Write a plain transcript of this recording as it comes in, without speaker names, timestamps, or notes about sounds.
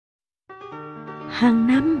Hàng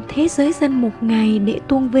năm thế giới dành một ngày để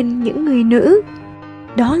tôn vinh những người nữ.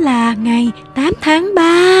 Đó là ngày 8 tháng 3.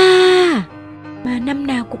 Mà năm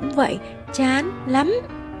nào cũng vậy, chán lắm.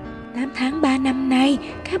 8 tháng 3 năm nay,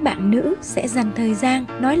 các bạn nữ sẽ dành thời gian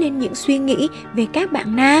nói lên những suy nghĩ về các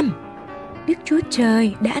bạn nam. Đức Chúa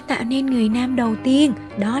Trời đã tạo nên người nam đầu tiên,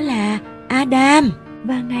 đó là Adam.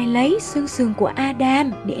 Và Ngài lấy xương sườn của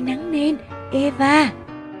Adam để nắng nên Eva.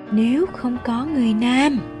 Nếu không có người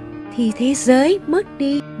nam, thì thế giới mất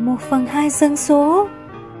đi 1/2 dân số.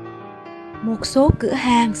 Một số cửa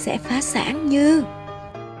hàng sẽ phá sản như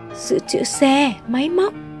sửa chữa xe, máy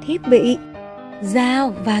móc, thiết bị,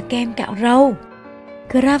 dao và kem cạo râu,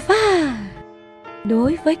 Grava.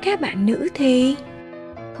 Đối với các bạn nữ thì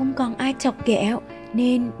không còn ai chọc ghẹo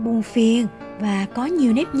nên buồn phiền và có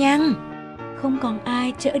nhiều nếp nhăn. Không còn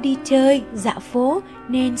ai chở đi chơi, dạo phố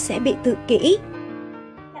nên sẽ bị tự kỷ.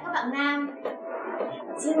 Chào các bạn nam,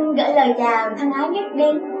 xin gửi lời chào thân ái nhất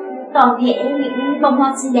đến toàn thể những bông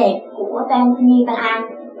hoa xinh đẹp của Ban Thanh niên Tân An.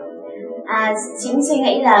 Xin suy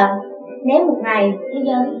nghĩ là nếu một ngày thế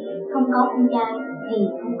giới không có con trai thì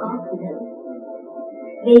không có phụ nữ.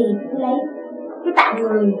 Vì cứ lấy cứ tạo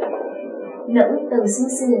người nữ từ xương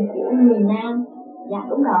sườn của người nam. Dạ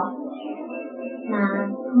đúng rồi. Mà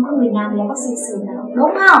không có người nam là có xương sườn đâu,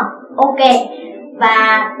 đúng không? Ok.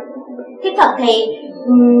 Và thiết thực thì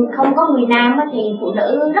không có người nam thì phụ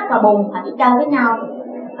nữ rất là buồn, họ chỉ chơi với nhau.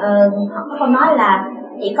 Họ có câu nói là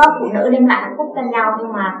chỉ có phụ nữ đem lại hạnh phúc cho nhau,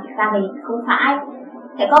 nhưng mà thực ra thì không phải.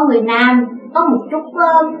 Phải có người nam có một chút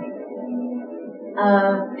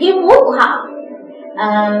thiếu muối của họ,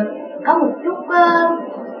 có một chút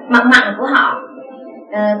mặn mặn của họ,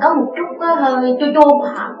 có một chút hơi chua chua của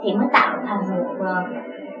họ thì mới tạo thành một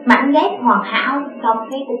mảnh ghép hoàn hảo trong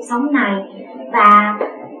cái cuộc sống này. Và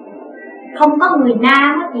không có người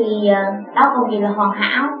nam thì đâu còn gì là hoàn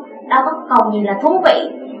hảo, đâu có còn gì là thú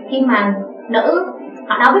vị. Khi mà nữ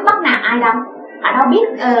họ đâu biết bắt nạt ai đâu, họ đâu biết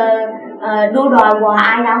đua đòi quà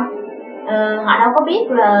ai đâu, họ đâu có biết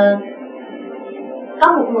là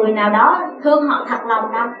có một người nào đó thương họ thật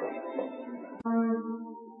lòng đâu.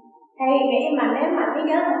 Thầy nghĩ mà nếu mà thế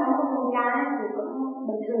giới mà không có con trai thì cũng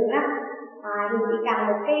bình thường lắm. Thì chỉ cần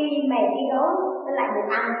một cái mền cái gối với lại đồ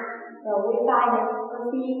ăn, rồi wifi này, coi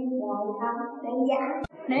phim, rồi xong đơn giản.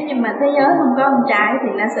 Nếu như mà thế giới không có con trai thì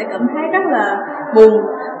nó sẽ cảm thấy rất là buồn.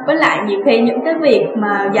 Với lại nhiều khi những cái việc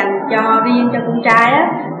mà dành cho riêng cho con trai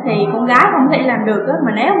á thì con gái không thể làm được á,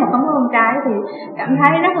 mà nếu mà không có con trai thì cảm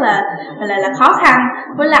thấy rất là khó khăn.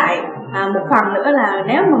 Với lại một phần nữa là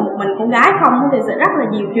nếu mà một mình con gái không thì sẽ rất là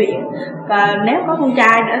nhiều chuyện, và nếu có con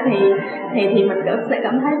trai nữa thì mình sẽ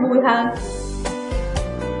cảm thấy vui hơn.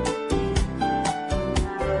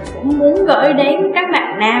 Cũng muốn gửi đến các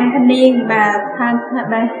bạn nam thanh niên và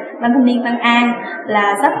Ban Thanh niên Tân An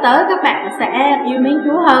là sắp tới các bạn sẽ yêu mến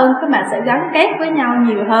Chúa hơn, các bạn sẽ gắn kết với nhau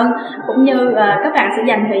nhiều hơn, cũng như các bạn sẽ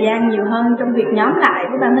dành thời gian nhiều hơn trong việc nhóm lại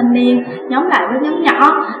với Ban Thanh niên, nhóm lại với nhóm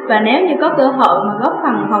nhỏ. Và nếu như có cơ hội mà góp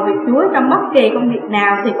phần hầu việc Chúa trong bất kỳ công việc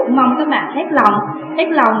nào thì cũng mong các bạn hết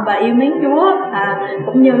lòng và yêu mến Chúa,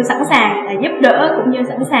 cũng như sẵn sàng giúp đỡ, cũng như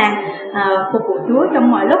sẵn sàng phục vụ Chúa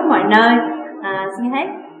trong mọi lúc mọi nơi. Xin hết.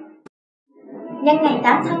 Nhân ngày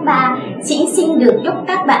 8 tháng 3, xin được chúc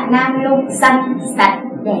các bạn nam luôn xanh, sạch,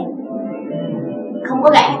 đẹp, không có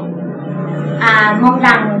ghẻ. Mong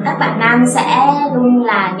rằng các bạn nam sẽ luôn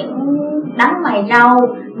là những đấng mày râu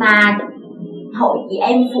mà hội chị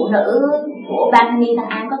em phụ nữ của Ban Thanh niên Tân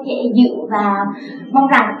An có thể dựa vào. Mong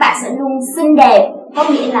rằng các bạn sẽ luôn xinh đẹp, có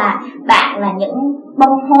nghĩa là bạn là những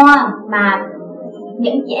bông hoa mà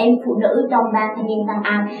những chị em phụ nữ trong Ban Thanh niên Tân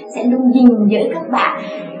An sẽ luôn gìn giữ các bạn,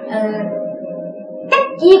 cách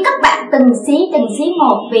chia các bạn từng xí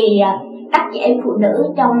một, vì các chị em phụ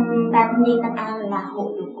nữ trong Ban Thanh niên Tân An là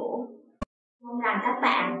hội đồ cổ. Mong rằng các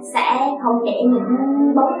bạn sẽ không để những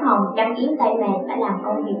bóng hồng trăng yếm tay mềm phải làm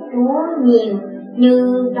công việc Chúa nhiều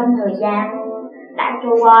như trong thời gian đã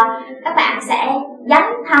trôi qua. Các bạn sẽ dấn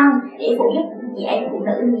thân để phụ giúp chị em phụ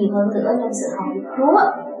nữ nhiều hơn nữa trong sự hầu việc Chúa.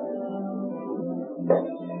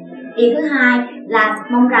 Điều thứ hai là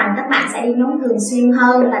mong rằng các bạn sẽ đi nhóm thường xuyên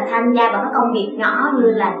hơn và tham gia vào các công việc nhỏ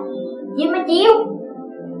như là chiếu máy chiếu,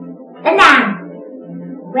 đánh đàn,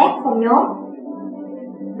 quét phòng nhóm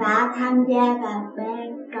và tham gia vào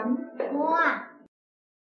ban cắm hoa.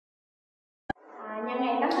 Nhân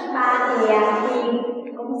ngày 8 tháng 3 thì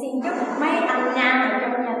cũng xin chúc mấy anh nam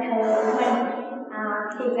trong nhà thờ của mình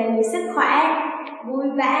thì về nhiều sức khỏe, vui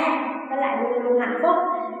vẻ, với lại luôn luôn hạnh phúc.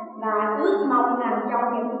 Và ước mong rằng trong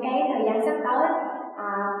những cái thời gian sắp tới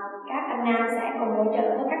các anh nam sẽ cùng hỗ trợ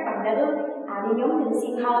với các bạn nữ đi nhóm thường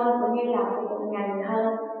xuyên hơn, cũng như là phục vụ ngày nhiều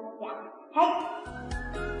hơn. Dạ, hết.